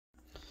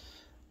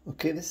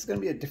Okay, this is going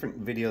to be a different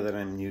video than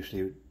I'm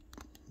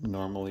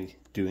normally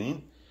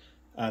doing.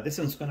 This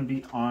one's going to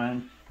be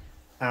on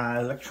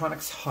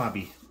electronics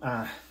hobby,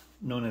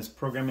 known as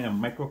programming a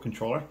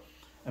microcontroller.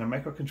 And a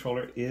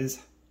microcontroller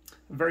is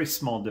a very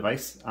small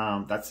device.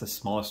 That's the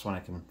smallest one I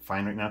can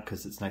find right now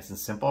because it's nice and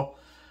simple.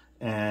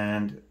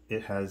 And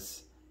it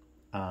has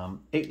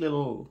 8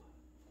 little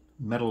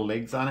metal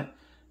legs on it.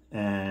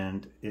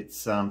 And it's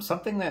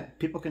something that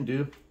people can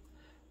do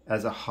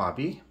as a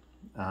hobby,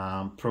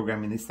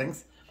 programming these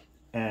things.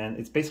 And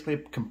it's basically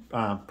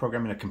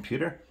programming a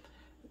computer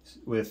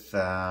with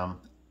a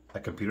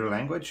computer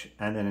language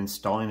and then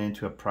installing it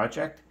into a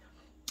project.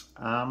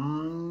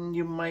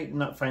 You might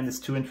not find this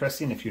too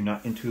interesting if you're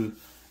not into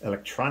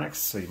electronics,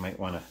 so you might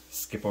want to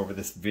skip over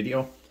this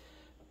video.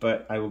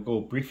 But I will go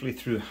briefly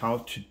through how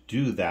to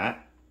do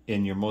that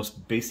in your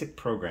most basic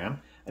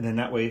program. And then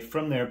that way,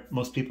 from there,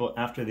 most people,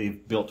 after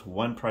they've built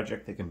one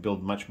project, they can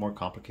build much more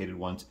complicated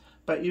ones.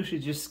 But usually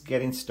just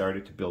getting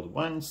started to build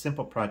one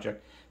simple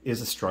project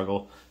is a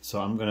struggle. So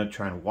I'm going to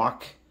try and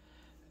walk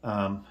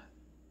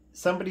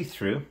somebody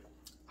through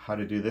how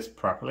to do this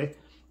properly.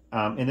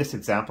 In this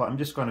example, I'm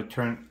just going to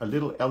turn a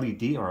little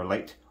LED or a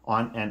light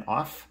on and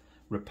off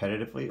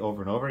repetitively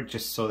over and over,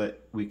 just so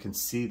that we can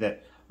see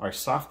that our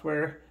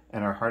software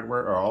and our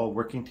hardware are all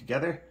working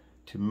together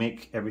to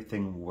make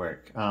everything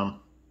work.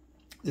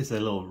 There's a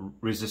little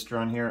resistor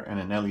on here and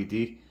an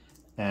LED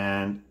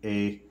and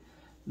a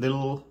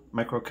little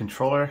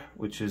microcontroller,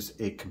 which is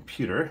a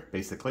computer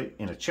basically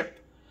in a chip,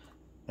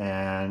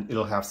 and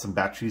it'll have some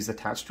batteries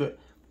attached to it.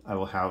 I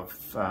will have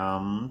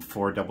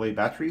 4 AA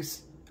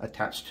batteries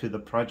attached to the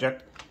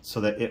project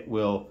so that it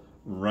will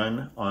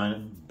run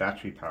on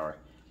battery power.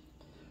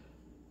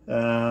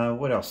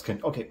 What else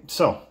can, okay,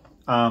 so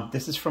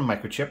this is from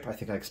Microchip. I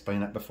think I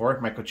explained that before.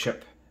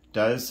 Microchip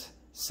does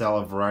sell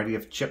a variety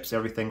of chips,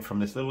 everything from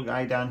this little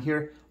guy down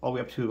here all the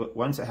way up to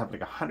ones that have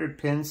like 100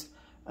 pins,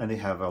 and they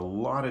have a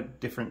lot of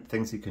different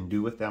things you can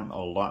do with them,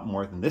 a lot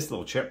more than this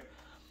little chip.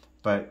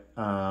 But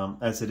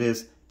as it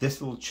is,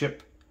 this little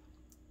chip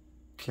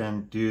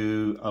can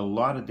do a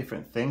lot of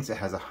different things. It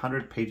has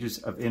 100 pages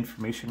of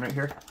information right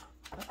here.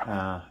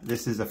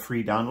 This is a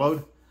free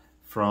download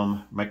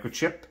from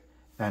Microchip,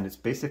 and it's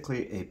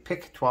basically a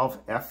PIC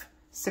 12F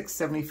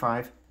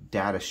 675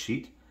 data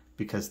sheet,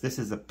 because this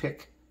is a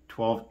PIC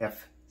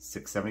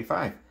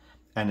 12F675,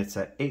 and it's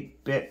an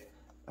 8-bit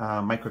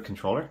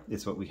microcontroller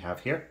is what we have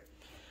here.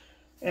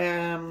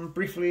 And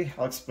briefly,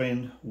 I'll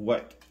explain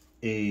what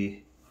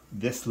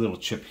this little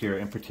chip here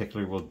in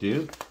particular will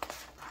do.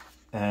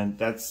 And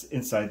that's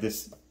inside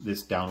this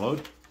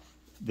download.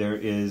 There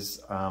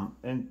is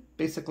and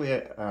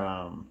basically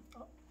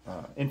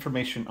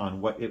information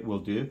on what it will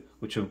do,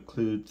 which will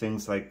include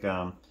things like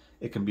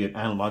it can be an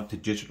analog to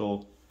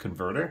digital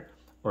converter,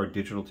 or a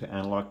digital to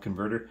analog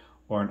converter,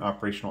 or an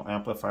operational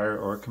amplifier,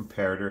 or a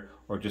comparator,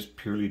 or just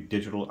purely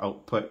digital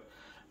output.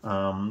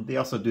 They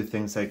also do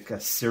things like a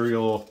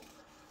serial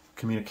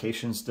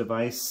communications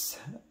device.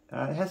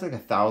 It has like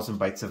 1,000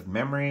 bytes of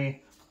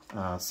memory,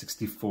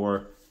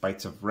 64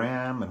 bytes of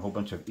RAM, and a whole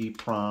bunch of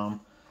EEPROM,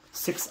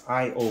 6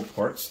 I/O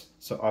ports.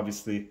 So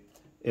obviously,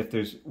 if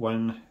there's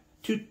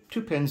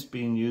two pins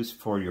being used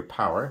for your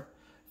power,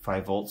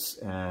 5 volts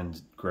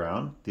and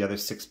ground, the other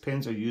 6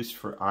 pins are used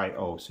for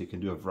I/O. So you can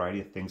do a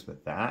variety of things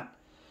with that.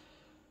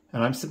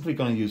 And I'm simply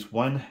going to use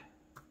one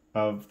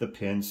of the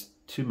pins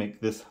to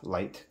make this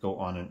light go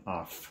on and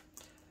off.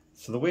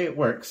 So the way it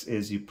works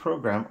is you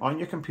program on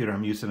your computer.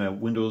 I'm using a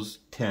Windows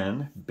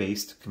 10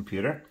 based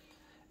computer,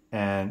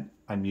 and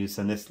I'm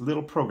using this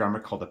little programmer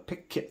called a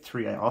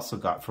PicKit3 I also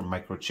got from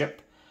Microchip,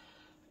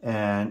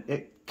 and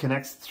it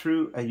connects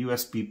through a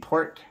USB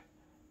port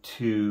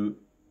to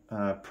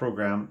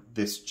program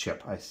this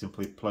chip. I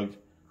simply plug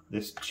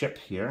this chip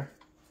here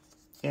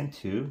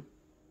into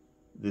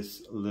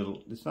this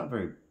little, it's not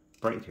very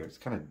bright here, it's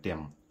kind of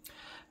dim.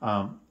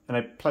 And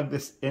I plug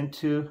this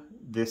into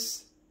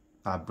this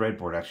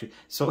breadboard actually.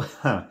 So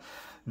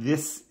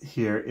this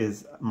here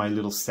is my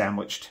little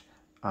sandwiched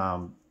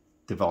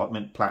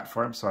development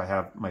platform. So I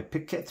have my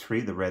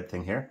PicKit3, the red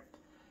thing here,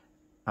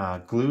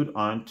 glued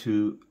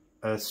onto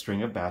a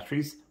string of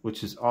batteries,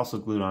 which is also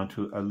glued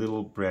onto a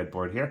little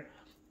breadboard here.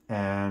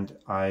 And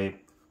I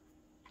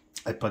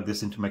plug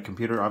this into my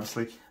computer,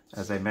 obviously,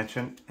 as I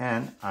mentioned,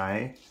 and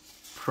I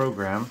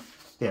program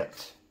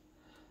it.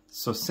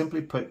 So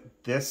simply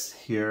put, this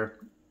here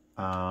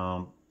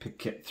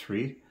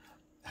PicKit3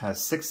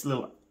 has 6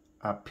 little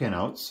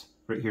pinouts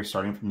right here,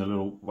 starting from the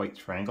little white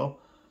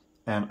triangle,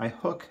 and I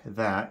hook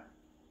that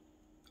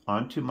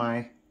onto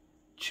my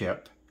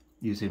chip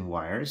using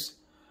wires.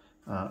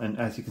 And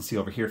as you can see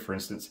over here, for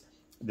instance,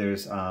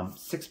 there's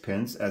 6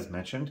 pins, as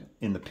mentioned,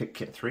 in the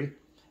PicKit3,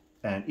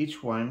 and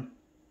each one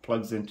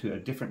plugs into a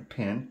different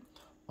pin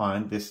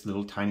on this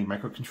little tiny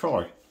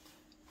microcontroller.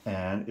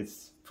 And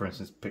it's, for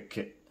instance,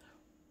 PicKit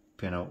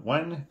pinout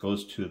 1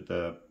 goes to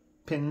the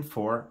pin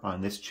 4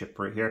 on this chip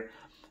right here,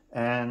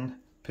 and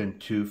pin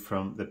 2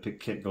 from the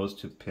PicKit goes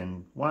to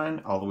pin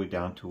 1 all the way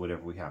down to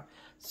whatever we have.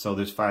 So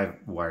there's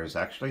 5 wires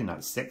actually,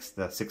 not 6.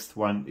 The 6th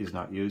one is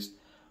not used.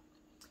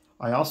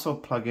 I also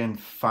plug in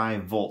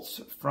 5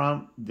 volts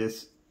from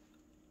this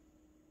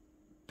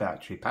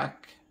battery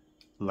pack,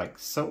 like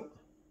so.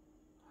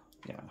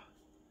 Yeah,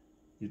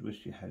 you'd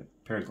wish you had a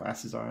pair of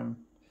glasses on.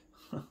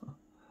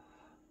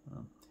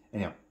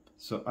 Anyhow,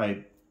 so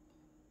I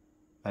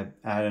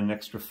add an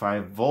extra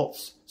 5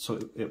 volts so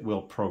it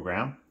will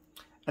program,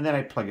 and then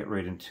I plug it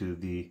right into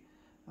the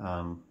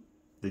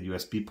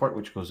USB port,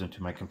 which goes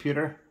into my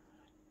computer,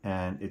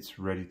 and it's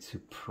ready to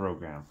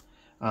program.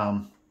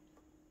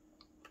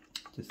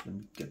 Just let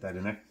me get that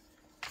in there.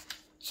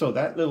 So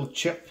that little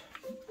chip,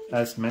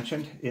 as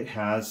mentioned, it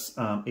has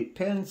 8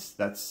 pins.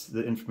 That's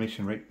the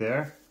information right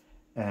there.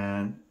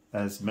 And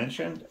as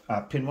mentioned,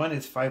 pin 1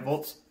 is 5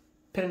 volts,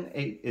 pin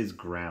 8 is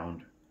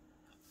ground.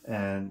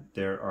 And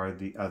there are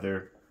the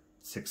other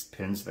 6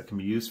 pins that can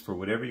be used for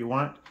whatever you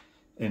want,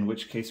 in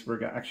which case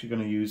we're actually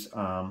going to use,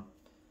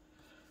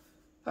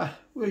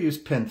 we'll use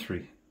pin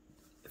 3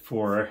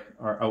 for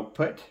our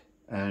output,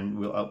 and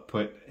we'll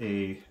output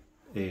a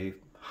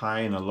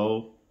high and a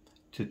low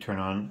to turn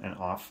on and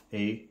off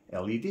a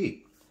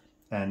LED.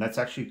 And that's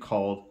actually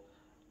called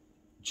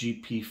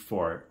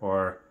GP4,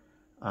 or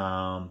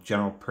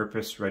General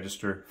Purpose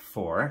Register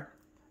 4,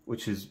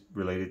 which is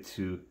related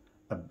to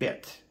a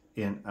bit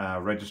in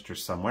a register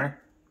somewhere.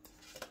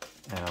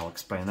 And I'll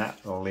explain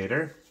that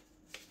later.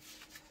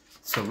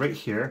 So right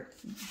here,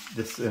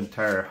 this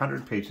entire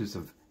 100 pages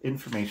of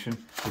information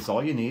is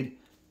all you need.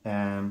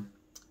 And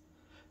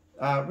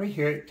right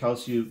here it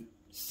tells you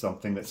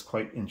something that's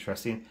quite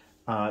interesting.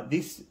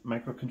 These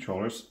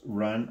microcontrollers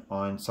run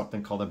on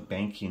something called a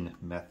banking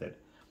method.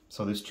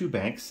 So there's 2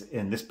 banks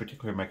in this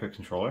particular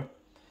microcontroller.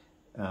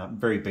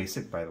 Very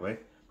basic, by the way.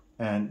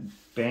 And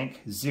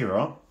bank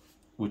 0,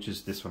 which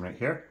is this one right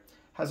here,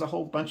 has a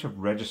whole bunch of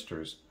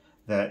registers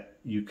that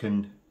you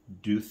can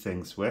do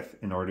things with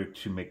in order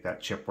to make that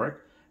chip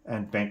work.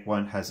 And bank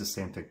 1 has the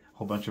same thing, a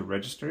whole bunch of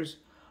registers.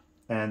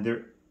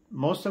 And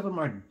most of them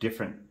are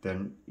different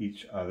than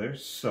each other.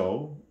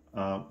 So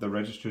the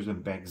registers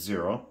in bank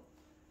 0,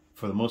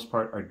 for the most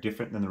part, are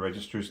different than the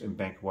registers in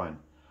bank 1.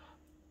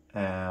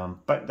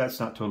 But that's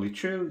not totally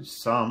true.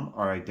 Some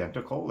are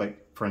identical.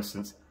 Like, for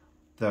instance,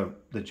 the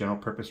general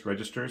purpose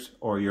registers,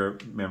 or your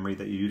memory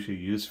that you usually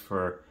use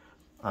for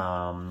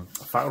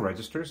file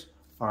registers,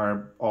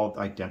 are all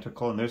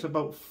identical. And there's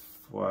about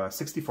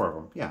 64 of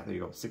them. Yeah, there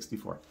you go,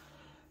 64.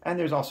 And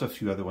there's also a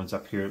few other ones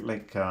up here,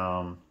 like,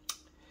 oh,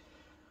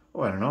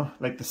 I don't know,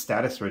 like the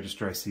status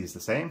register I see is the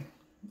same.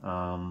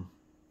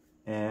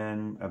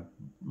 And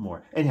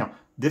more. Anyhow,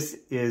 this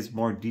is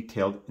more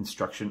detailed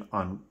instruction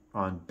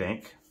on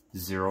bank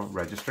 0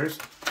 registers,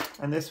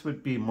 and this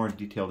would be more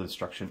detailed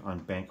instruction on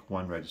bank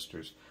 1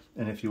 registers.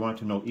 And if you want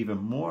to know even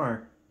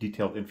more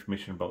detailed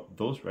information about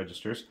those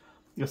registers,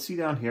 you'll see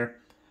down here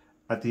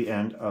at the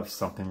end of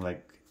something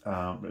like,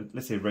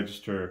 let's say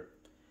register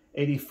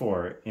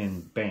 84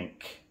 in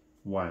bank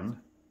 1.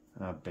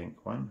 Bank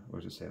 1,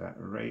 where does it say that?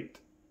 Right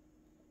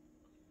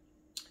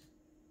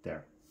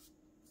there.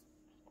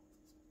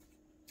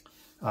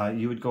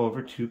 You would go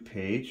over to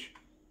page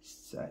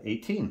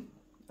 18,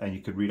 and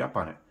you could read up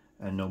on it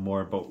and know more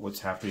about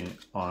what's happening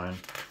on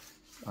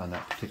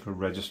that particular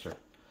register.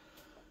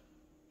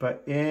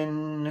 But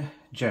in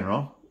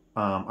general,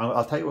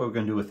 I'll tell you what we're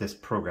going to do with this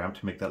program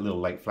to make that little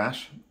light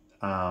flash.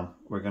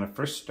 We're going to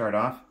first start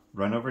off,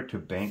 run over to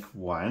bank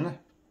 1,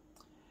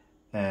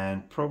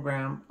 and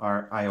program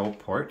our I/O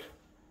port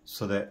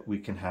so that we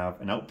can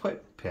have an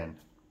output pin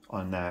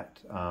on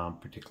that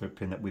particular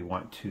pin that we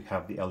want to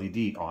have the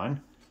LED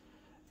on.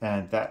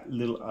 And that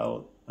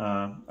little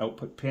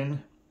output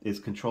pin is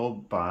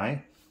controlled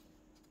by,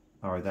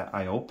 or that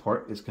I/O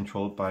port is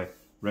controlled by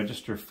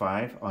register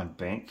 5 on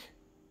bank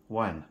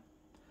 1.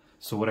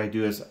 So what I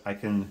do is I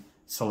can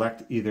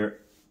select either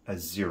a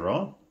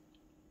 0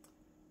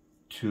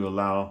 to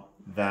allow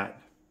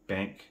that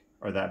bank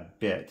or that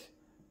bit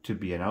to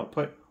be an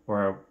output,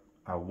 or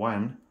a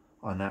 1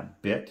 on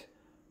that bit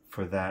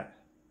for that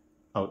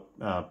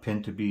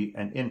pin to be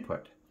an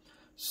input.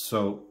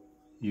 So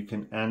you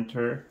can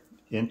enter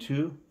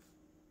into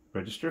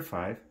register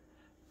 5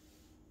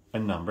 a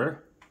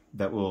number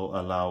that will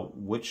allow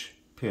which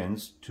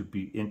pins to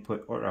be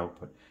input or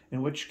output,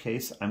 in which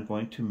case I'm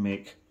going to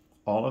make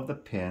all of the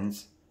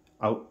pins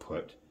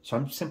output. So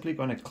I'm simply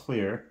going to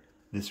clear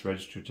this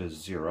register to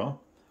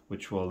 0,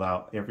 which will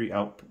allow every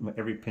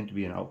pin to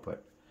be an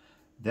output.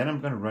 Then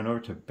I'm going to run over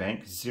to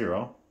bank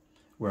 0,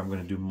 where I'm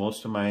going to do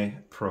most of my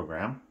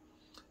program,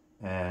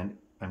 and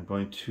I'm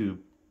going to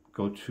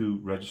go to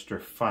register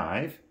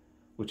 5,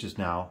 which is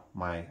now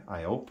my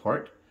I/O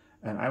port,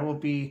 and I will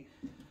be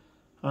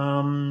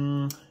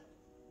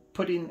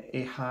putting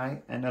a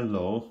high and a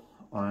low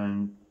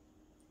on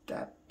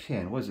that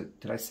pin. Was it?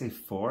 Did I say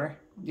 4?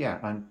 Yeah,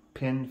 on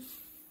pin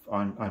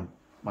on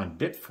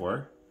bit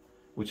 4,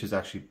 which is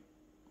actually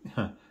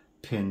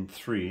pin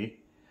 3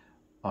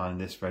 on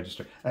this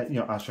register.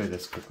 I'll show you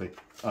this quickly.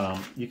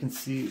 You can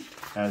see,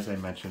 as I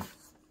mentioned,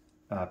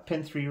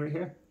 pin 3 right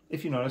here.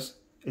 If you notice,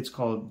 it's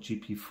called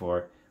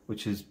GP4,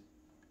 which is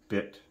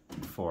bit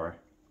 4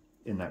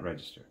 in that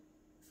register,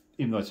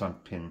 even though it's on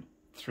pin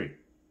 3.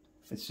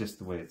 It's just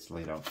the way it's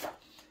laid out.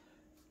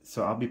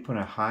 So I'll be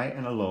putting a high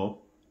and a low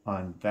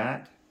on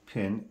that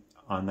pin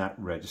on that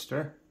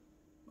register,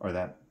 or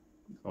that,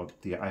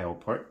 the I/O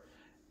port,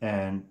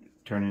 and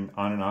turning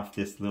on and off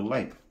this little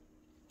light.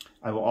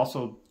 I will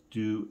also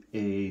do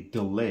a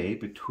delay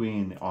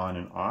between the on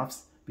and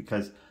offs,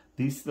 because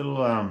these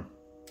little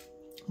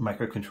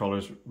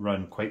microcontrollers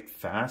run quite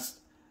fast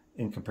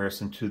in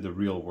comparison to the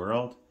real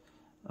world.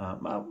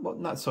 Well,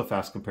 not so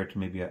fast compared to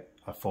maybe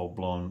a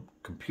full-blown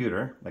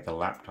computer, like a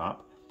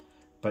laptop,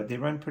 but they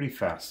run pretty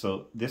fast.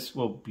 So this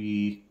will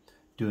be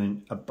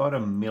doing about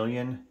 1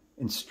 million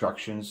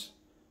instructions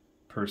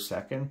per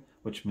second,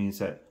 which means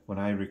that when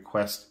I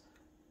request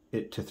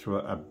it to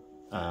throw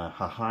a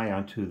high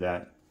onto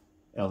that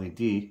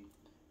LED,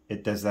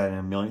 it does that in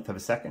 1/millionth of a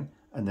second,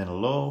 and then a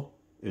low,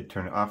 it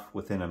turn it off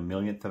within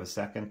 1/millionth of a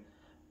second.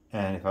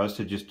 And if I was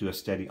to just do a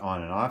steady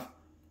on and off,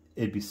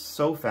 it'd be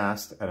so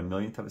fast at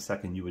 1/millionth of a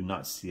second you would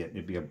not see it.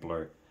 It'd be a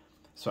blur.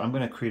 So I'm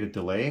going to create a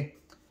delay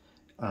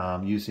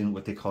using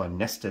what they call a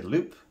nested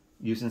loop,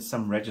 using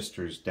some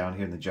registers down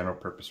here in the general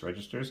purpose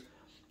registers.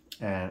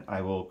 And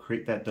I will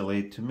create that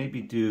delay to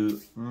maybe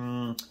do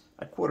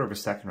a 1/4 of a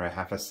second or a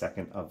 1/2 a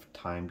second of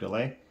time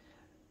delay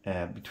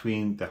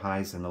between the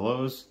highs and the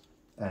lows.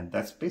 And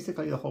that's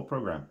basically the whole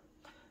program.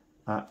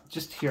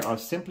 Just here, I'll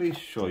simply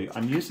show you.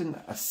 I'm using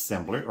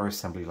assembler or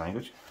assembly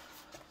language.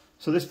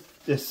 So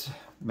this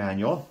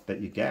manual that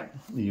you get,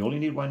 you only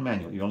need one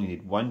manual. You only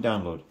need one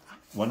download,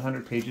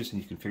 100 pages,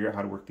 and you can figure out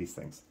how to work these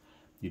things.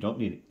 You don't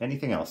need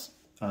anything else.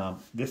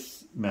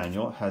 This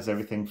manual has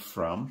everything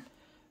from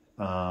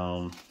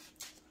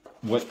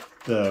what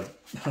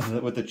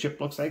the chip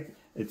looks like,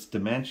 its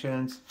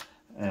dimensions,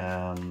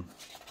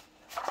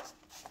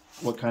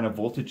 what kind of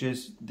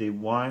voltages they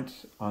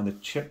want on the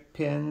chip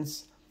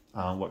pins,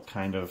 what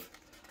kind of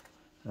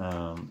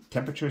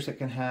temperatures it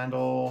can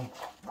handle,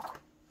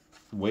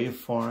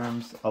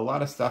 waveforms, a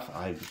lot of stuff.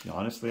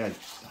 Honestly, I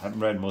haven't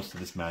read most of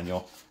this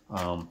manual.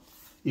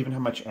 Even how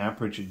much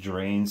amperage it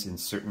drains in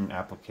certain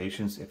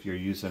applications if you're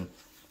using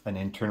an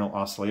internal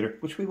oscillator,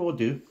 which we will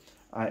do.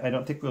 I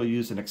don't think we'll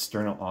use an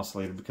external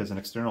oscillator, because an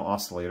external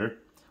oscillator,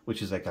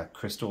 which is like a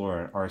crystal or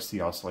an RC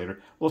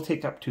oscillator, will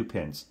take up 2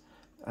 pins.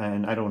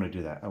 And I don't want to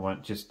do that. I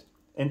want just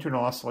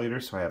internal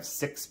oscillators, so I have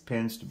 6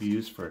 pins to be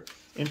used for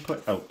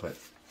input, output.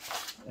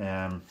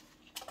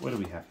 What do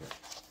we have here?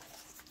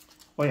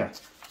 Oh yeah,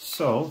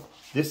 so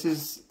this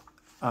is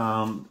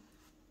the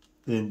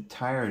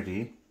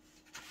entirety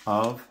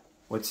of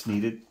what's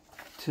needed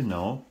to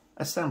know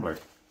assembler.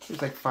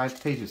 There's like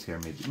 5 pages here,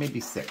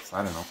 maybe 6,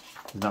 I don't know.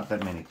 There's not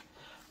that many.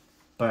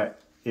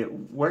 But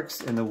it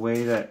works in the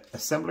way that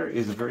assembler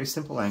is a very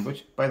simple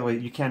language. By the way,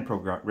 you can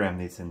program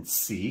these in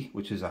C,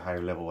 which is a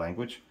higher level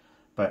language.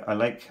 But I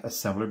like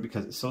assembler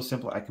because it's so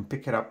simple. I can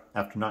pick it up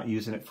after not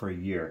using it for a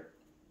year.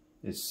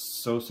 It's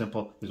so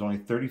simple. There's only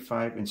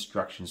 35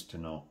 instructions to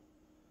know.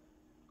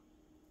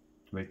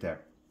 Right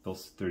there,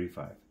 those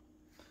 35.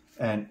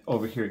 And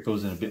over here it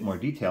goes in a bit more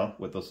detail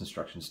what those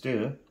instructions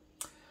do.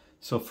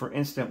 So for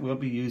instance, we'll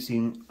be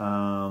using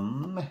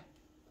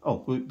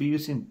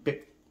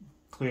bit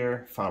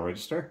clear file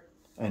register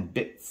and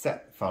bit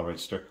set file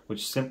register,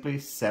 which simply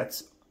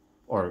sets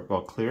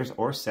clears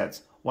or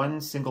sets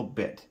one single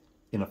bit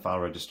in a file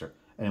register,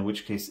 and in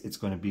which case it's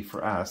going to be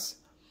for us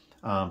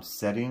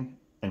setting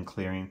and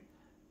clearing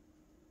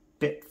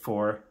bit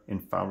 4 in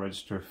file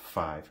register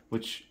 5,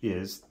 which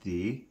is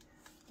the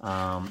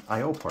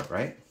I/O port,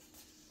 right?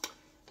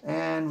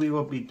 And we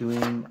will be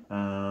doing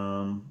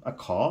a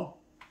call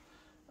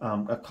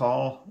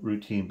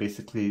routine.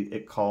 Basically,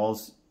 it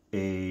calls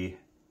a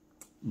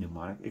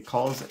mnemonic. It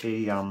calls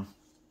a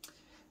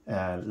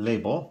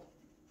label,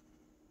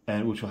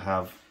 and which will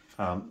have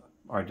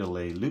our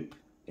delay loop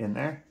in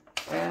there.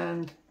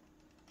 And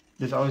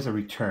there's always a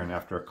return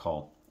after a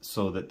call,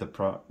 so that the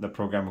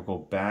program will go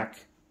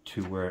back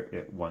to where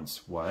it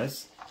once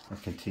was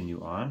and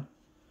continue on.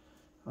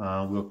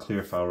 We'll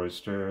clear file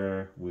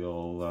register.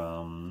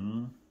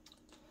 We'll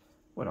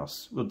what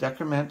else? We'll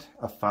decrement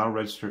a file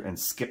register and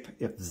skip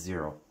if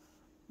 0,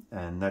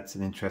 and that's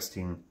an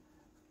interesting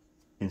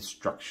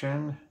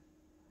instruction.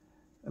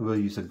 We'll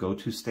use a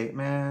go-to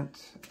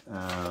statement.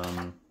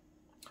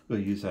 We'll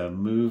use a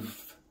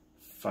move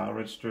file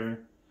register,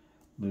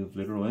 move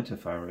literal into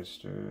file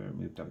register,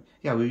 move W.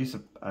 Yeah, we'll use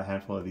a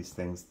handful of these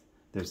things.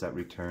 There's that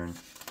return.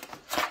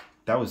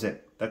 That was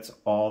it. That's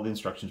all the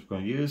instructions we're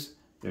going to use.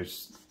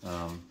 There's,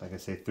 like I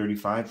say,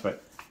 35,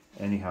 but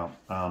anyhow.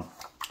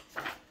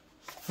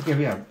 Okay,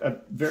 we have a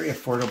very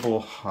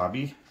affordable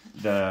hobby.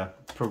 The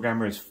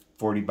programmer is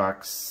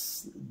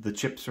 $40. The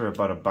chips are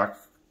about $1,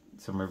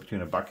 somewhere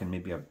between $1 and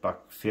maybe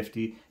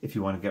 $1.50. If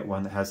you want to get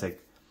one that has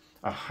like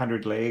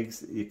 100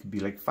 legs, it could be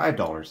like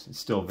 $5. It's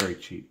still very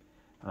cheap.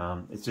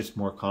 It's just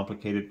more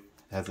complicated.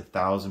 It has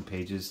 1,000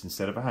 pages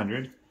instead of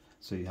 100,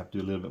 so you have to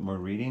do a little bit more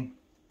reading.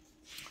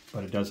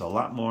 But it does a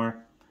lot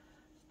more.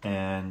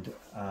 And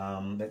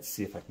let's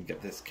see if I can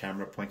get this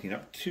camera pointing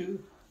up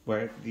to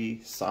where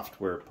the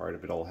software part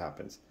of it all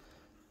happens.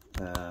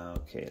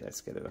 Okay, let's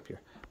get it up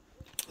here.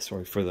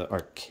 sorry for the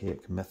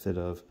archaic method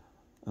of,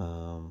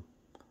 there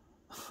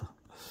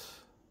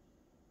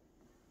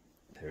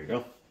we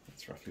go.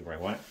 That's roughly where I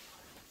want it.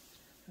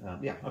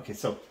 Yeah, okay,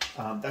 so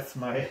that's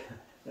my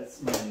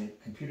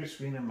computer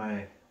screen and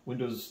my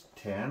Windows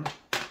 10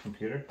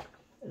 computer.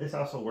 This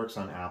also works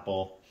on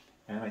Apple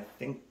and I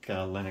think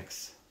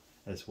Linux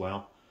as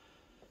well.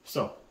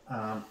 So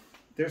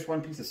there's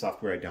one piece of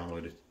software I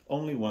downloaded,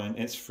 only one,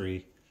 it's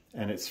free,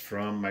 and it's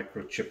from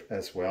Microchip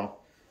as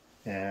well.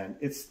 And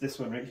it's this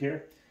one right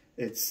here.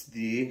 It's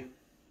the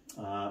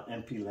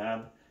MP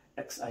Lab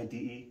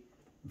XIDE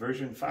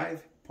version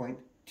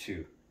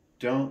 5.2.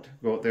 Don't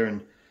go out there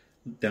and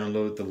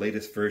download the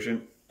latest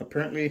version.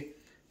 Apparently,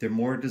 they're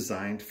more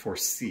designed for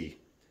C.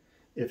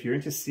 If you're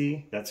into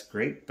C, that's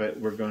great, but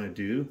we're going to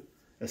do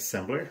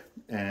assembler,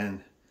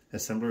 and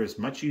assembler is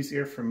much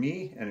easier for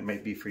me, and it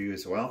might be for you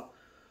as well.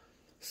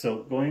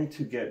 So going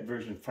to get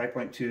version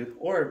 5.2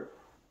 or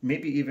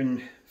maybe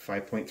even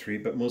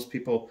 5.3, but most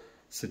people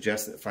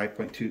suggest that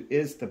 5.2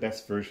 is the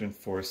best version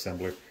for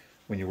assembler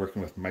when you're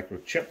working with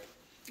Microchip.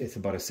 It's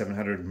about a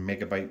 700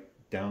 megabyte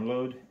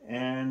download,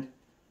 and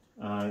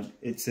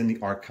it's in the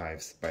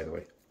archives, by the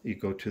way. You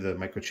go to the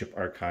Microchip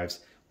archives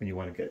when you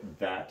want to get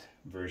that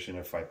version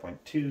of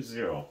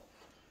 5.20.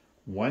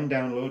 One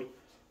download,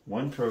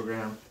 one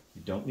program.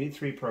 You don't need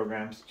 3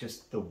 programs,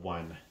 just the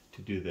one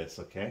to do this,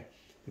 okay?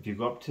 If you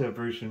go up to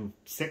version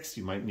 6,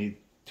 you might need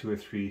 2 or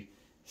 3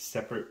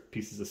 separate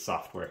pieces of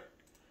software.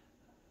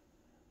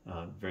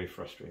 Very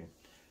frustrating.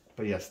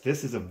 But yes,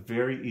 this is a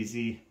very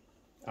easy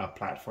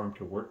platform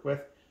to work with,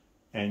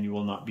 and you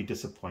will not be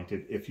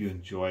disappointed if you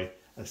enjoy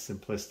a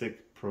simplistic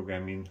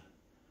programming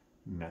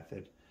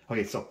method.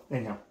 Okay, so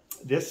anyhow,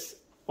 this,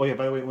 oh yeah,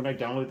 by the way, when I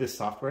downloaded this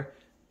software,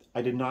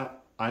 I did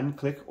not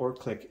unclick or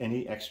click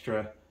any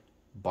extra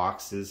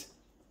boxes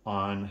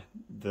on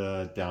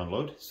the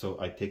download. So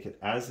I take it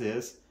as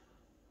is,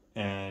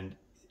 and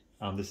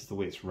this is the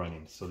way it's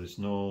running. So there's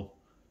no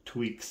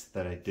tweaks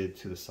that I did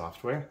to the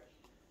software,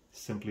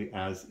 simply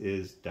as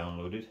is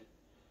downloaded.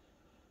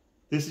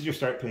 This is your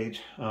start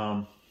page.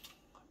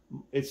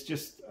 It's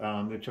just,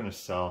 they're trying to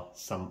sell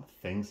some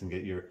things and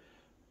get your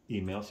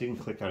email, so you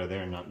can click out of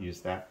there and not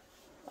use that.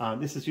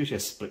 This is usually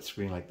a split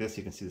screen like this.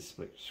 You can see the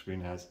split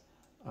screen has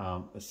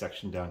a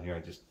section down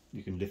here.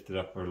 You can lift it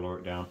up or lower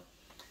it down.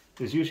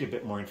 There's usually a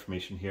bit more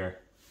information here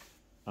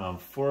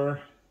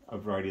for a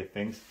variety of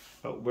things,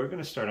 but we're going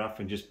to start off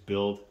and just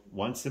build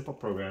one simple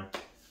program.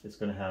 It's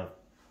going to have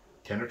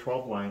 10 or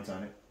 12 lines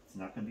on it. It's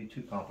not going to be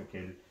too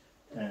complicated.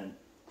 And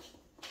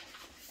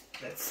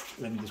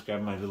let me just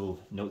grab my little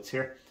notes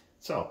here.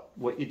 So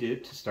what you do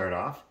to start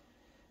off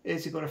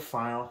is you go to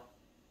File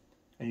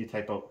and you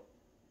type out,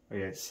 or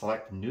you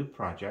select New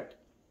Project,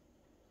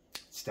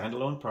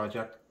 Standalone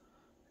Project,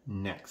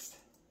 Next.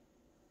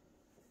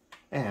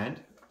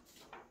 And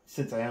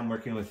since I am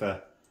working with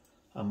a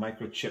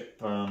Microchip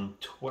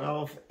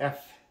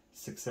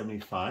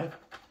 12F675,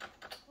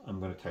 I'm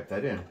going to type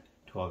that in,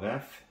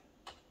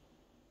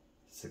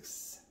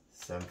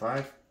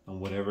 12F675,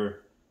 and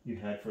whatever you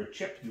had for a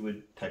chip, you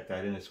would type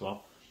that in as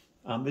well.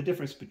 The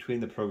difference between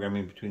the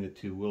programming between the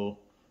two will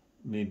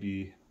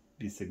maybe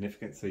be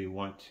significant, so you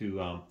want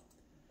to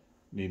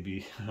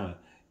maybe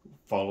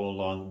follow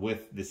along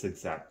with this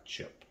exact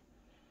chip.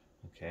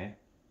 Okay.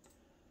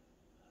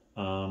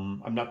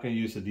 I'm not going to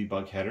use the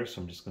debug header,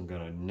 so I'm just going to go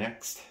to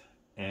Next,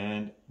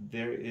 and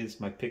there is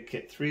my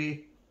PicKit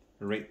 3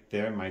 right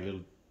there, my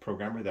little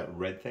programmer, that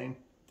red thing.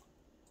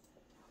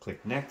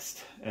 Click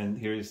Next, and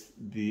here's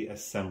the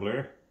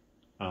assembler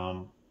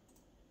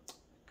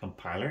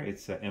compiler.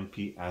 It's a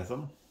MP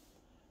ASM.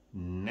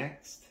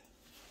 Next,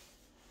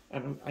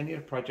 and I need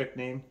a project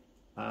name.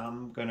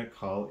 I'm going to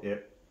call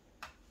it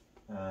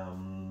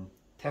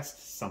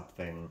Test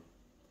Something.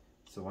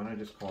 So why don't I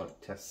just call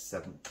it Test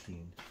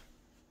 17?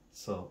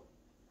 So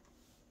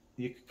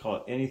you could call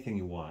it anything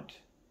you want.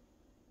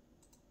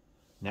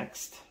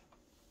 Next.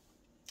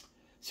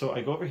 So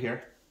I go over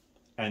here,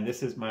 and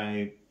this is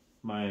my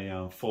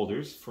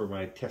folders for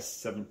my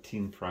Test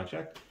 17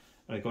 project.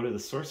 And I go to the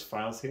source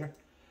files here.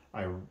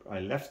 I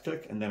left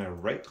click and then I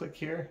right click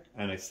here,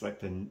 and I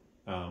select a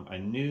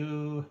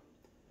new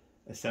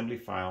assembly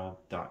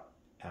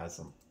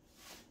file.asm.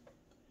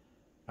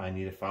 I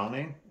need a file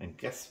name, and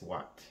guess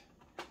what?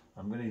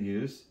 I'm going to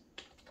use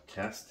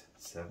Test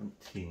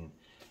 17.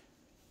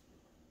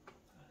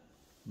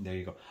 There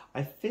you go.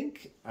 I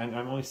think, I'm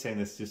only saying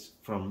this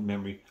just from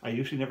memory, I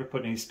usually never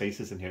put any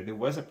spaces in here. There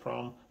was a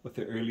problem with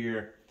the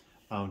earlier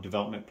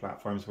development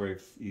platforms where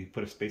if you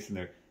put a space in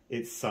there,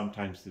 it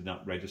sometimes did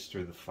not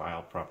register the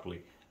file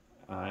properly.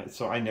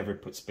 So I never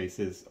put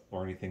spaces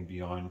or anything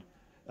beyond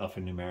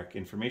alphanumeric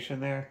information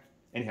there.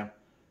 Anyhow,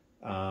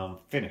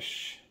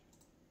 finish.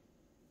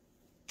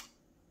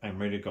 I'm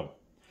ready to go.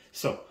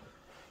 So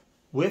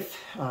with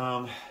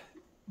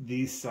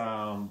these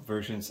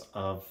versions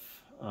of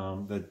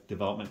the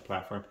development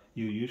platform,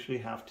 you usually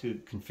have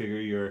to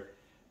configure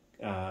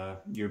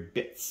your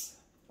bits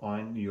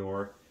on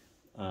your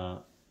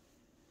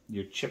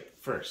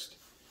chip first.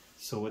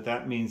 So what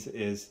that means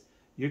is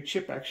your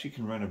chip actually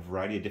can run a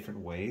variety of different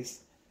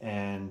ways,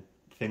 and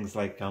things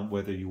like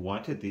whether you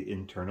wanted the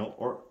internal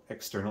or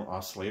external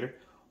oscillator,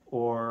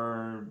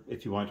 or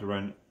if you want to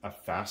run a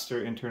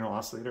faster internal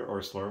oscillator or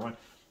a slower one.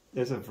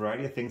 There's a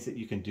variety of things that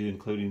you can do,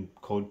 including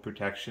code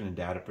protection and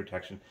data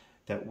protection,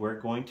 that we're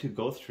going to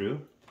go through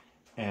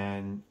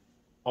and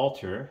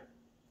alter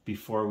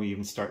before we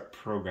even start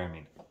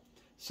programming.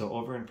 So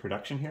over in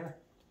production here,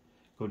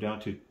 go down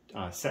to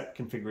set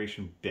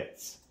configuration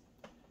bits.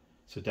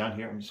 So down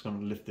here, I'm just going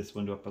to lift this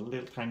window up a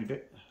little tiny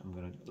bit. I'm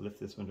going to lift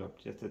this window up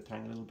just a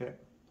tiny little bit.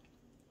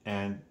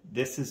 And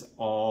this is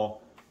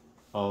all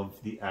of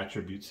the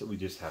attributes that we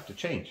just have to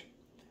change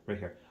right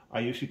here.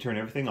 I usually turn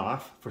everything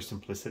off for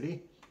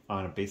simplicity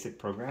on a basic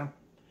program.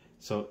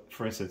 So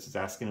for instance, it's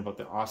asking about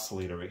the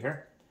oscillator right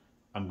here.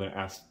 I'm going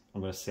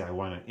to say I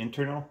want an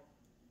internal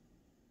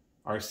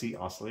RC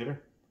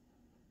oscillator,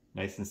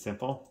 nice and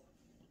simple,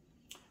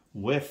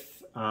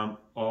 with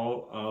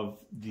all of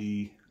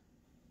the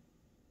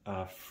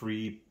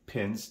free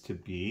pins to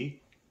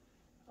be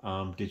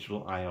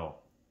digital I/O.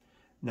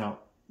 Now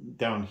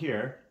down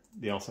here,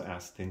 they also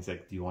ask things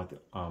like, do you want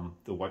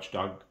the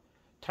watchdog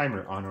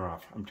timer on or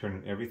off? I'm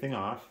turning everything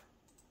off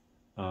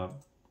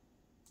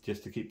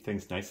just to keep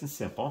things nice and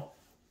simple.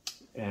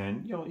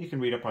 And you can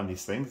read up on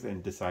these things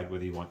and decide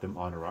whether you want them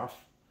on or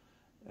off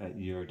at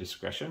your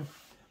discretion.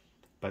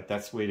 But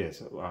that's the way it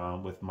is.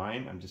 With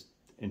mine, I'm just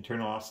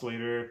internal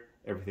oscillator,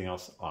 everything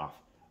else off.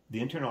 The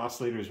internal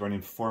oscillator is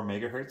running 4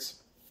 megahertz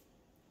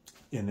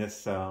in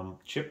this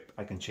chip.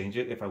 I can change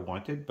it if I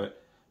wanted,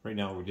 but right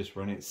now we're just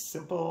running it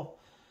simple.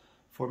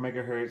 4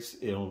 megahertz,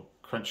 it'll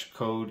crunch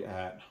code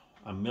at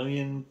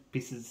 1,000,000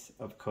 pieces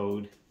of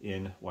code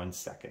in 1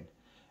 second.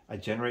 I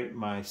generate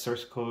my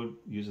source code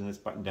using this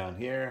button down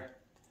here,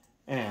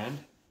 and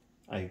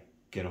I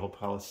get a whole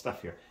pile of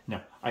stuff here.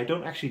 Now, I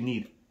don't actually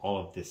need all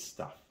of this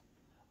stuff.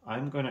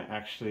 I'm going to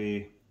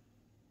actually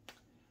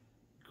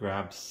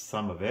grab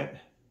some of it.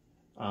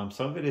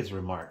 Some of it is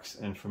remarks,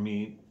 and for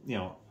me,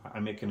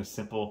 I'm making a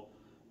simple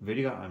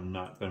video. I'm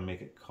not going to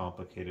make it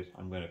complicated.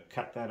 I'm going to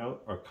cut that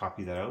out or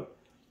copy that out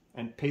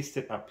and paste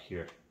it up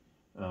here.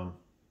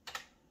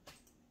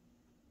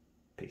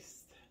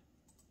 Paste.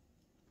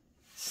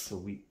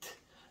 Sweet.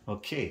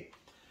 Okay.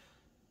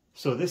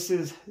 So this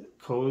is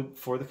code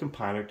for the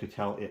compiler to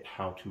tell it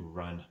how to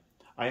run.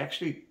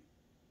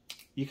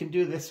 You can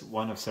do this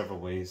one of several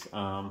ways.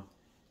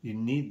 You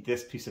need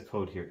this piece of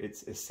code here.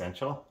 It's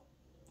essential.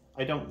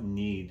 I don't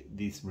need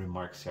these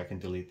remarks here. I can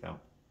delete them.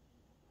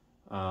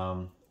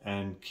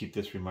 And keep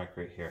this remark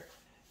right here.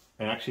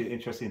 And actually the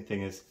interesting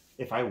thing is,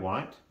 if I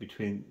want,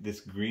 between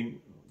this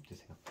green,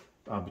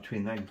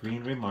 between that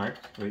green remark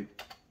right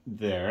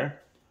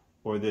there,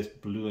 or this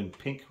blue and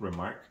pink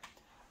remark,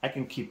 I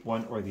can keep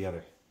one or the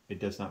other. It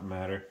does not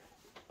matter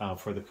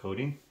for the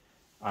coding.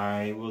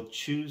 I will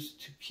choose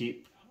to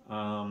keep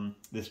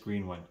this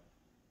green one.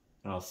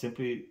 And I'll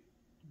simply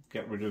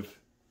get rid of,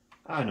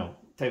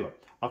 tell you what,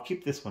 I'll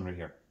keep this one right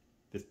here,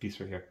 this piece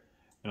right here,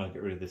 and I'll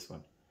get rid of this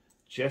one.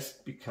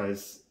 Just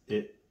because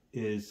it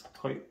is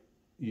quite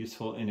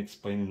useful in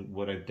explaining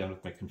what I've done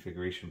with my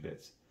configuration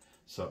bits.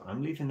 So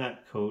I'm leaving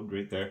that code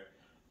right there.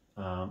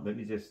 Let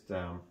me just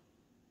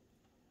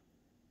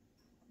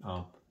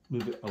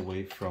move it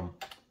away from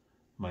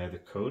my other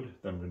code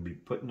that I'm going to be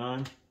putting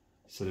on.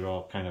 So they're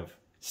all kind of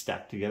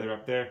stacked together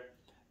up there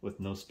with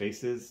no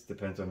spaces.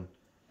 Depends on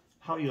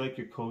how you like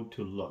your code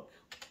to look.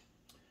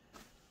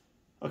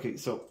 Okay,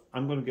 so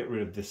I'm going to get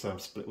rid of this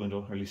split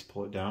window, or at least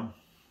pull it down,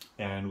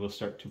 and we'll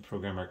start to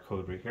program our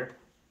code right here.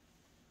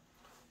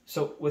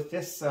 So with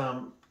this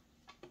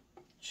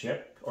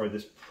chip, or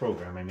this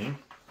program, I mean,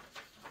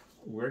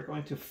 we're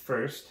going to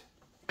first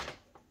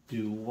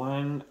do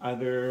one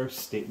other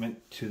statement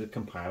to the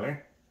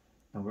compiler,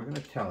 and we're going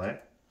to tell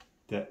it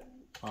that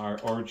our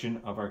origin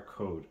of our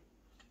code.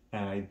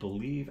 And I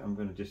believe I'm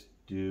going to just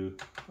do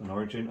an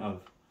origin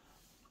of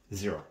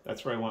 0.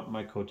 That's where I want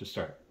my code to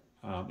start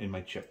in my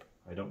chip.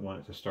 I don't want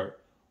it to start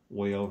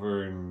way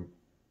over in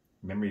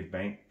memory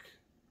bank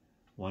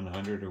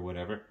 100 or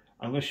whatever.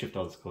 I'm going to shift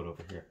all this code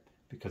over here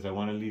because I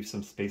want to leave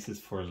some spaces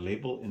for a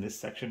label in this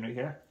section right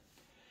here.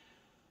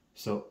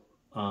 So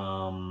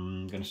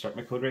I'm going to start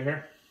my code right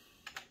here,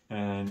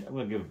 and I'm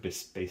going to give a bit of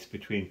space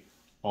between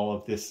all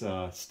of this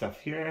stuff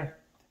here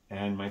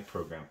and my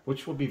program,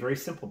 which will be very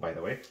simple, by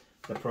the way.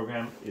 The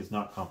program is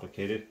not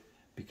complicated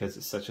because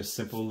it's such a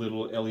simple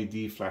little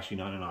LED flashing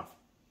on and off.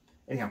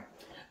 Anyhow,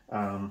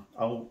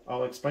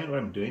 I'll explain what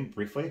I'm doing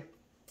briefly,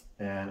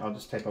 and I'll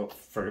just type out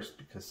first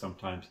because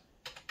sometimes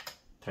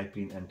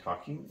typing and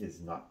talking is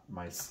not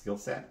my skill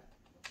set.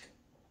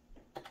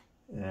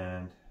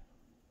 And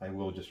I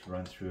will just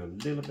run through a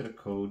little bit of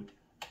code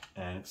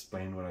and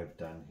explain what I've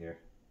done here.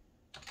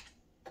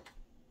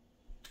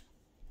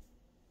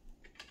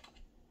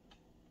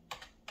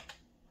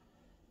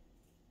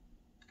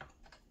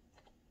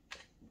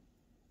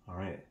 All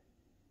right,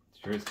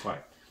 sure is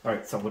quiet. All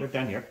right, so what I've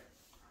done here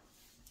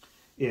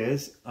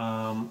is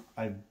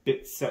I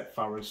bit set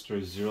file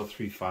register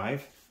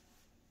 035,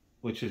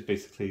 which is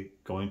basically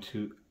going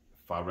to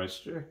file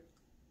register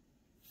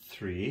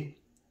 3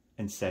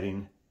 and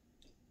setting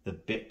the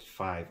bit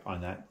 5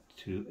 on that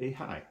to a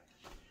high.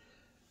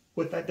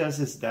 What that does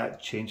is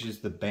that changes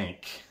the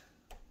bank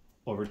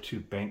over to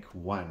bank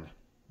 1.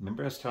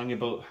 Remember I was telling you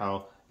about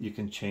how you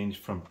can change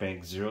from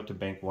bank 0 to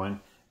bank 1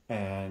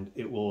 and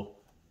it will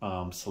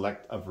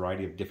select a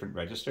variety of different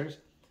registers.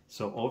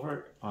 So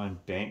over on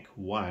bank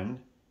 1,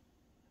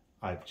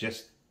 I've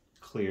just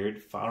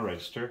cleared file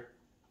register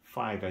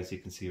 5, as you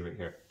can see right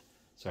here.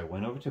 So I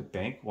went over to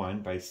bank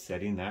 1 by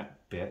setting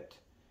that bit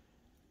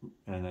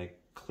and I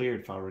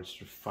cleared file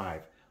register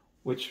 5,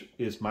 which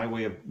is my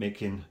way of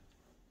making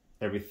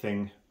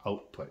everything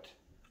output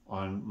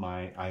on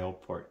my I/O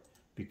port,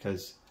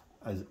 because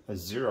a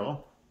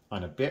 0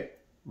 on a bit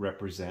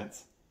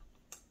represents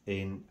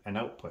an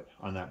output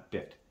on that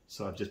bit.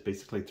 So I've just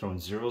basically thrown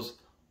zeros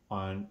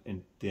on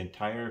in the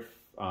entire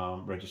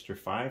register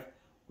 5,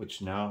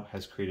 which now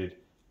has created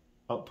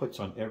outputs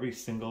on every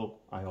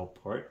single I/O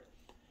port.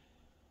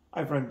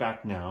 I've run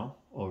back now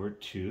over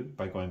to,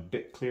 by going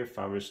bit clear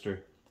file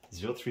register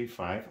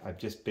 035, I've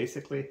just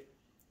basically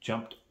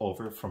jumped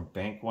over from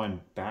bank 1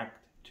 back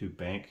to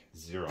bank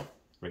 0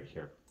 right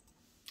here.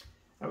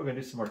 Now we're going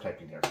to do some more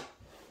typing here.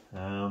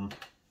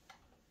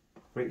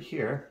 Right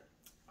here,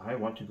 I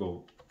want to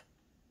go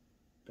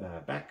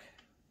back.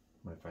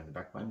 I'm going to find the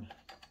back button.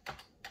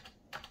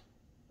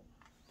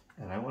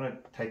 And I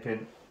want to type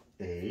in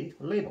a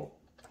label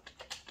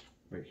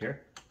right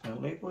here. Now, a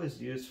label is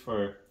used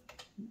for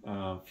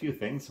a few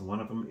things. One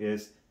of them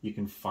is you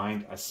can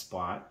find a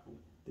spot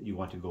that you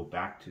want to go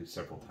back to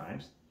several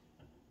times.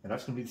 And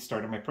that's going to be the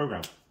start of my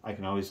program. I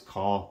can always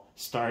call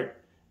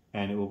start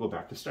and it will go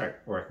back to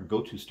start. Or I can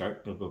go to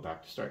start, it'll go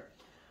back to start.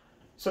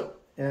 So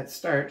at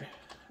start,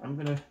 I'm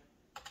going to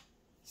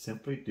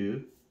simply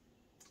do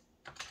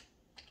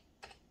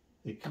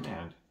a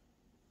command.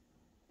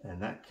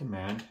 And that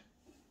command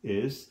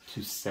is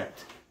to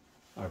set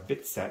our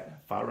bit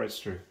set file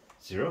register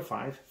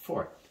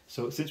 054.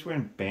 So since we're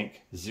in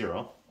bank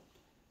 0,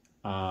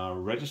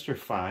 register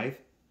 5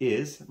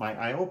 is my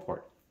I/O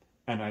port.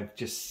 And I've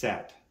just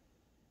set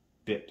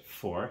bit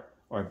 4,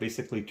 or I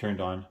basically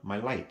turned on my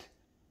light,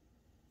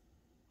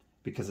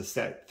 because a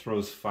set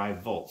throws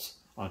 5 volts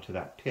onto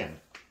that pin,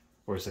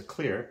 whereas a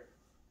clear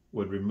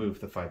would remove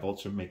the 5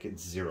 volts or make it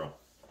 0.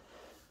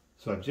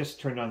 So I've just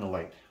turned on the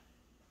light.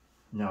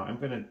 Now I'm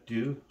going to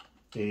do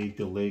a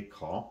delay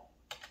call,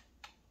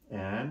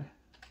 and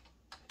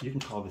you can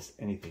call this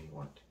anything you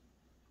want.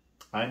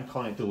 I'm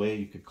calling it delay.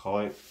 You could call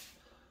it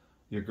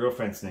your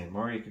girlfriend's name,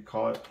 or you could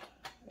call it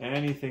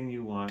anything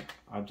you want.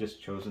 I've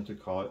just chosen to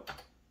call it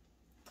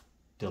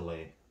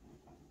delay.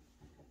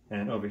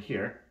 And over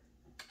here,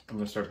 I'm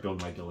going to start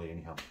building my delay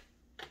anyhow.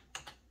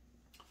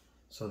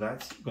 So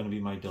that's going to be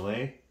my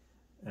delay.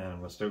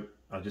 And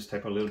I'll just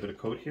type a little bit of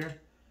code here,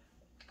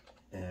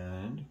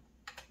 and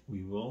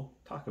we will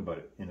talk about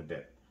it in a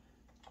bit.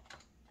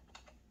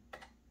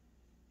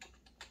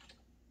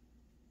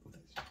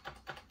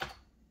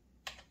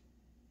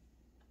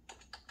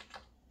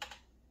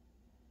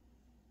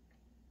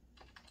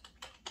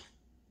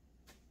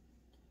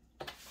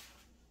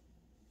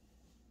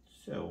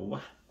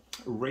 So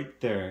right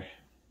there,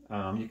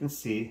 you can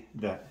see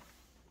that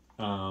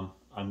I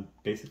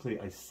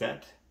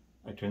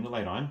turn the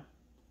light on,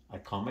 I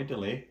call my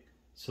delay,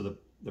 so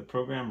the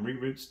program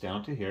reroutes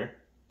down to here,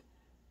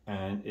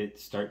 and it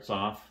starts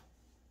off,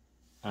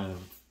 and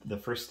the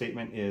first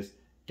statement is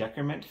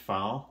decrement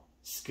file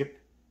skip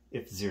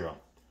if 0.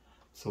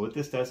 So what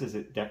this does is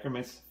it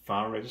decrements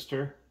file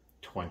register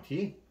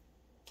 20,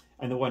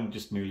 and the 1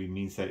 just merely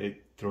means that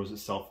it throws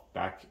itself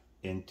back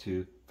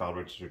into file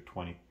register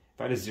 20. If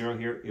I had a 0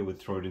 here, it would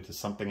throw it into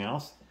something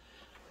else,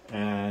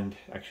 and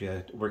actually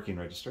a working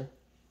register.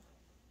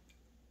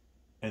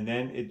 And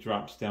then it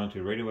drops down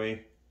to right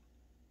away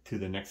to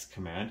the next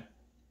command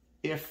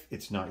if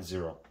it's not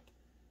 0.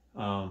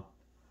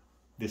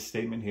 This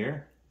statement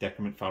here,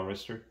 decrement file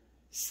register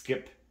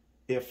skip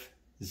if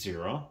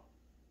 0,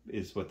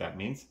 is what that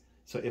means.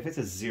 So if it's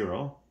a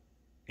 0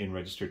 in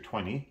register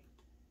 20,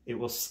 it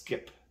will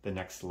skip the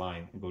next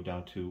line and go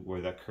down to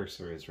where that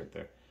cursor is right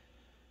there.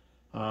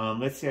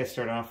 Let's say I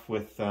start off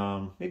with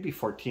maybe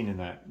 14 in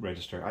that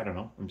register. I don't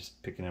know. I'm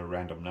just picking a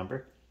random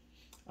number.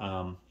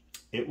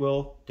 It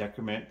will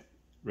decrement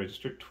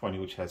register 20,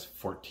 which has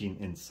 14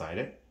 inside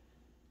it,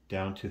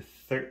 down to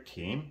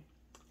 13.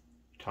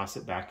 Toss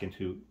it back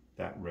into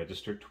that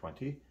register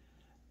 20,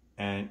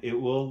 and it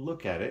will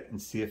look at it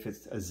and see if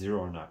it's a 0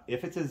 or not.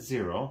 If it's a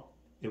 0,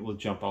 it will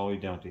jump all the way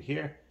down to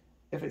here.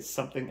 If it's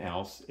something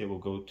else, it will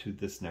go to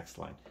this next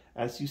line.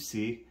 As you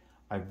see,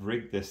 I've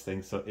rigged this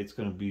thing so it's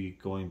going to be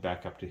going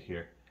back up to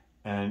here,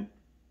 and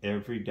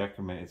every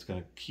decrement it's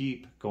going to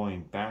keep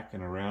going back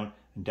and around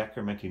and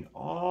decrementing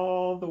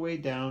all the way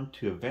down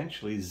to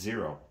eventually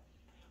 0.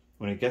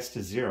 When it gets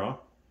to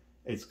 0,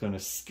 it's going to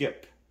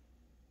skip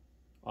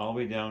all the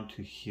way down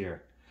to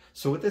here.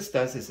 So what this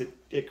does is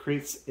it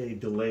creates a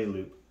delay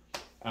loop.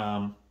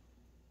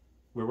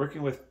 We're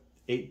working with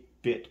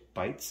 8-bit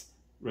bytes.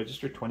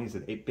 Register 20 is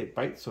an 8-bit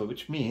byte, so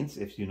which means,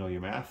 if you know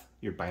your math,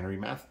 your binary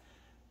math,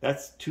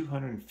 That's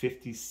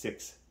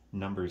 256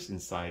 numbers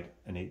inside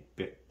an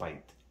 8-bit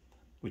byte,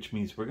 which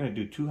means we're going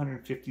to do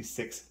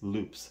 256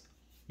 loops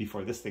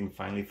before this thing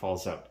finally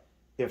falls out,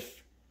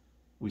 if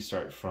we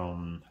start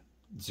from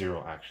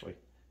 0 actually.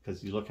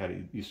 Because you look at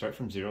it, you start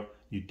from 0,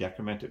 you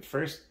decrement it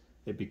first,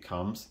 it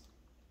becomes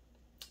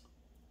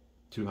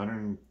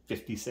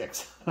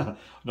 256.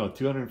 No,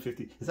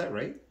 250, is that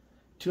right?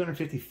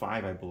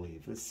 255, I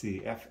believe. Let's see,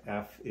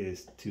 FF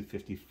is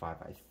 255,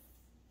 I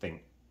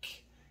think.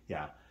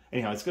 Yeah.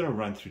 Anyhow, it's going to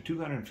run through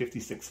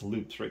 256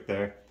 loops right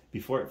there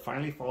before it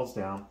finally falls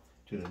down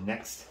to the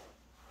next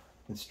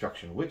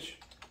instruction, which,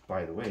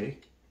 by the way,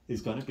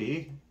 is going to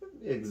be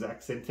the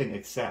exact same thing,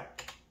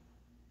 except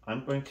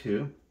I'm going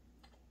to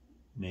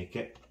make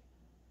it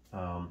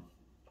the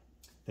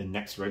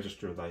next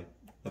register that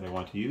I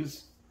want to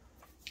use.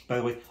 By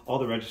the way, all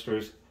the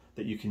registers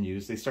that you can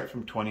use, they start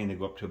from 20 and they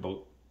go up to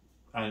about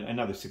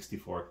another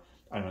 64.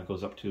 I don't know, it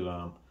goes up to,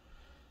 how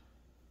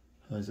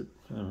is it,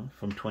 I don't know,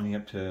 from 20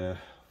 up to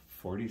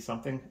 40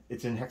 something.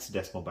 It's in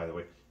hexadecimal, by the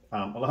way.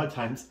 A lot of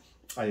times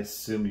I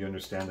assume you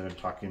understand that I'm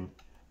talking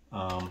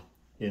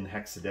in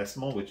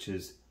hexadecimal, which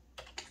is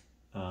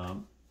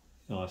assembler,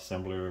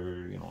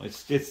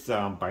 it's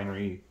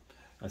binary,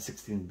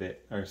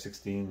 16-bit or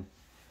 16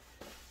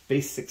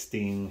 base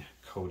 16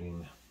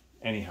 coding.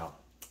 Anyhow,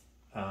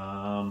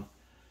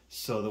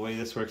 so the way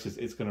this works is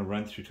it's going to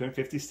run through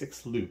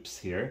 256 loops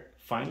here,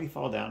 finally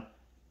fall down,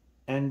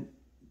 and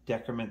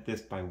decrement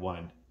this by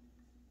 1,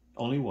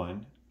 only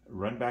 1,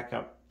 run back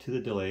up to the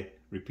delay,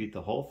 repeat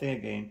the whole thing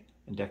again,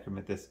 and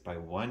decrement this by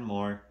 1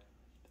 more.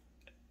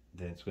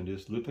 Then it's going to do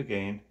this loop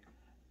again,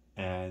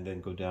 and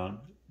then go down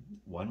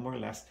 1 more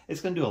less.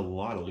 It's going to do a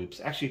lot of loops.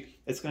 Actually,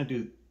 it's going to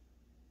do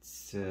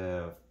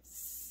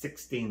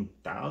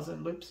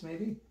 16,000 loops,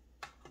 maybe?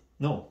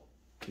 No,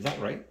 is that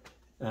right?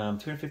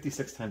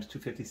 256 times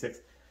 256.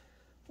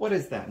 What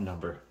is that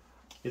number?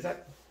 Is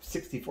that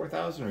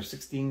 64,000 or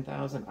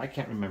 16,000? I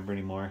can't remember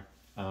anymore.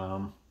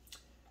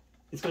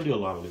 It's going to do a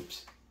lot of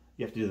loops.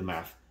 You have to do the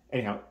math.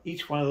 Anyhow,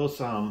 each one of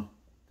those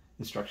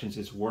instructions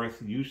is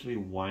worth usually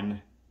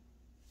 1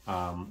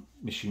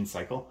 machine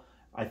cycle.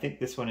 I think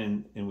this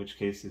one, in which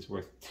case, is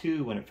worth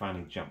 2 when it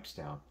finally jumps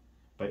down.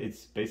 But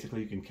it's basically,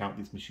 you can count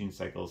these machine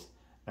cycles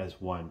as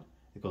 1.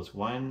 It goes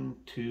 1,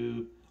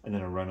 2, and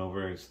then a run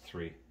over is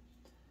 3.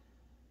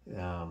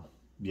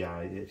 Yeah,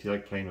 if you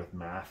like playing with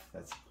math,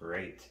 that's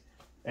great.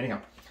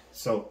 Anyhow,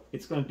 so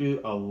it's going to do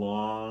a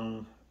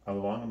long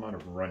amount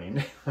of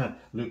running,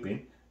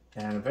 looping,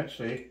 and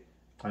eventually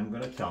I'm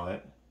going to tell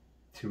it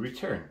to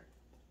return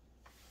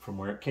from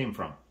where it came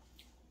from,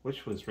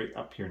 which was right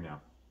up here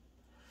now.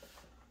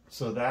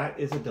 So that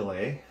is a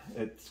delay.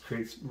 It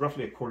creates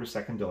roughly a 1/4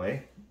 second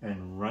delay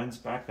and runs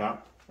back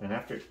up. And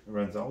after it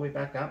runs all the way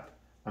back up,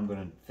 I'm going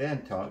to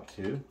then tell it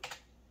to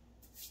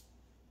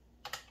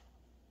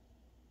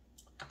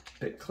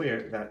bit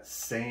clear that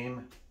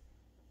same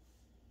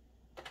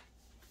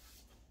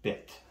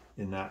bit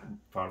in that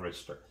file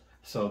register.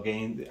 So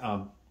again,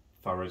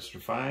 file register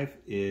 5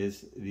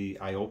 is the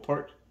I/O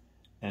port,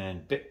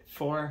 and bit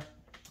 4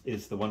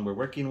 is the one we're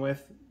working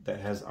with that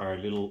has our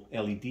little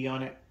LED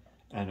on it,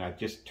 and I've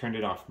just turned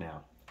it off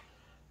now.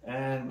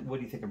 And what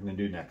do you think I'm going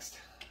to do next?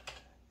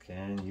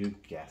 Can you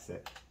guess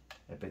it?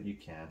 I bet you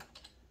can.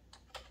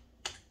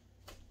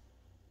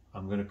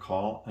 I'm going to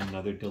call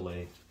another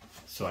delay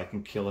so I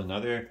can kill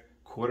another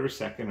 1/4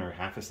 second or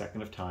 1/2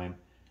 second of time,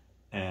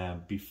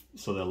 and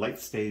so the light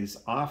stays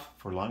off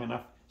for long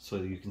enough so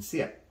that you can see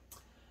it.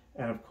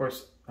 And of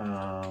course,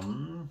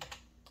 I'm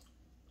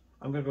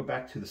going to go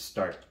back to the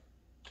start,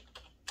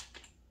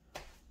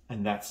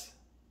 and that's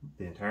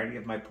the entirety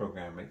of my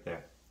program right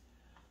there.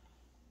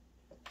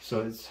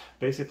 So it's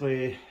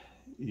basically,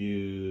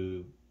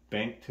 you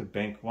bank to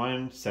bank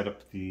 1, set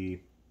up the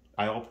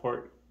I/O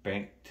port,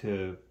 bank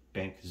to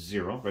bank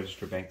 0,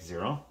 register bank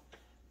 0,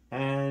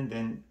 and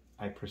then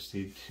I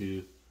proceed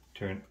to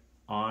turn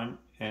on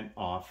and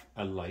off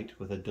a light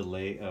with a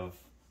delay of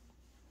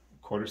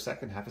 1/4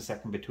 second, 1/2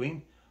 second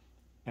between,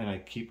 and I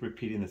keep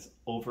repeating this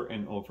over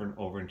and over and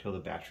over until the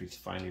batteries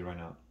finally run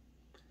out.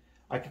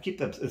 I could keep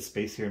the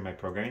space here in my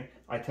programming.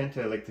 I tend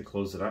to like to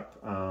close it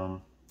up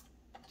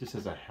just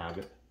as a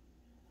habit.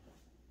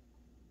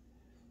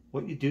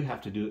 What you do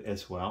have to do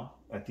as well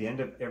at the end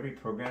of every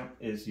program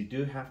is you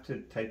do have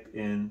to type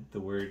in the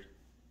word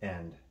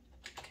end.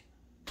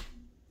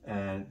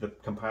 And the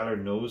compiler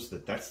knows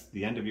that that's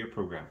the end of your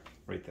program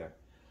right there.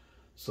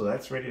 So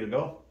that's ready to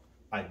go.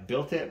 I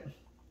built it.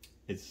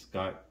 It's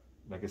got,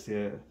 like I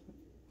said,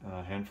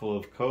 a handful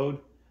of code,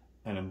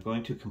 and I'm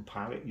going to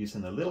compile it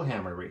using the little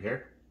hammer right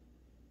here.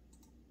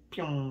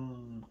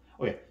 Pyong.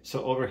 Oh yeah,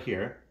 so over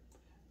here,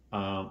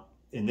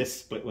 in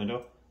this split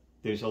window,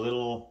 there's a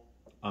little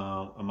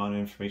amount of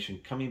information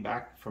coming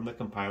back from the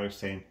compiler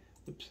saying,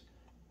 oops,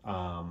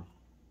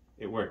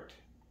 it worked.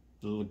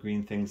 The little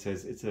green thing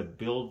says it's a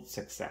build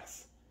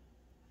success.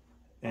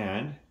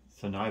 And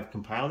so now I've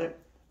compiled it.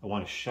 I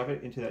want to shove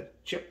it into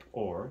that chip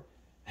or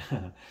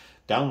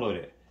download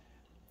it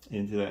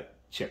into that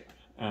chip.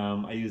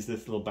 I use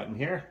this little button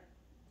here,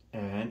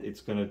 and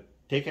it's going to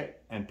take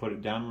it and put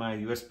it down my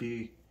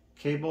USB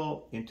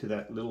cable into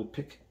that little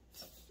Pic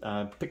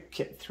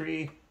Kit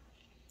 3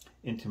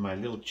 into my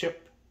little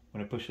chip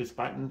when I push this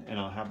button, and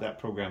I'll have that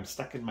program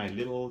stuck in my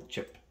little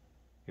chip.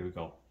 Here we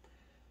go.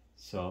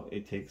 So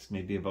it takes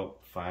maybe about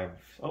 5.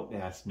 Oh, it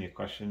asked me a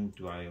question.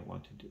 Do I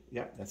want to do?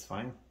 Yeah, that's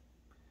fine.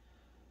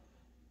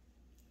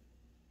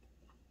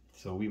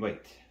 So we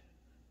wait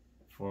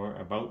for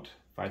about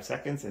 5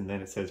 seconds, and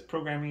then it says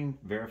programming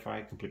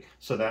verify complete.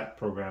 So that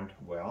programmed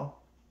well.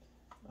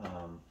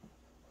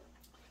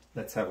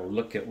 Let's have a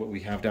look at what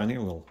we have down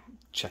here. We'll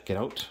check it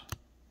out.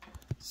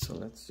 So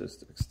let's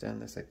just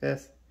extend this like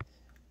this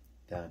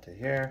down to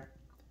here.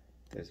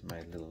 There's my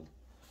little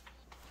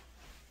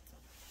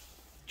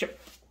chip.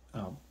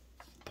 I'll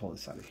pull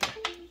this out of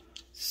here.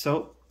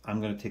 So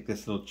I'm going to take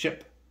this little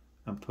chip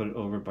and put it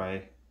over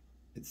by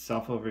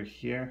itself over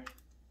here,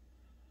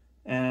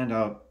 and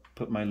I'll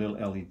put my little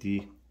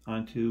LED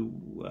onto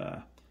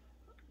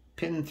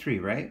pin 3,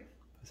 right?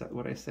 Is that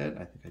what I said?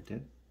 I think I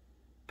did.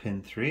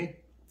 Pin 3.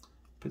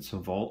 Put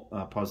some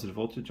positive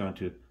voltage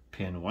onto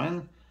pin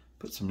 1.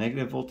 Put some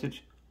negative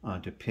voltage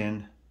onto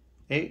pin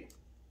 8.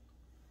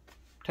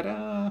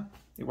 Ta-da!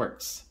 It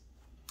works.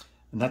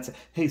 And that's it.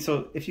 Hey,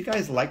 so if you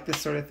guys like this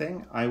sort of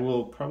thing, I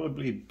will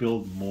probably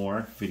build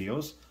more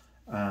videos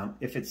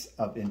if it's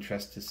of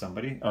interest to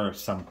somebody or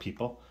some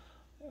people.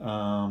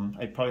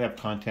 I probably have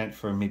content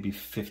for maybe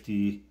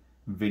 50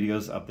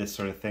 videos of this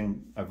sort of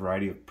thing, a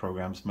variety of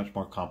programs, much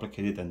more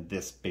complicated than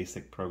this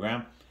basic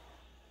program.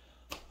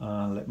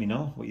 Let me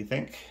know what you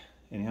think.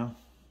 Anyhow,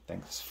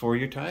 thanks for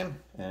your time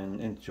and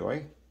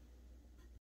enjoy.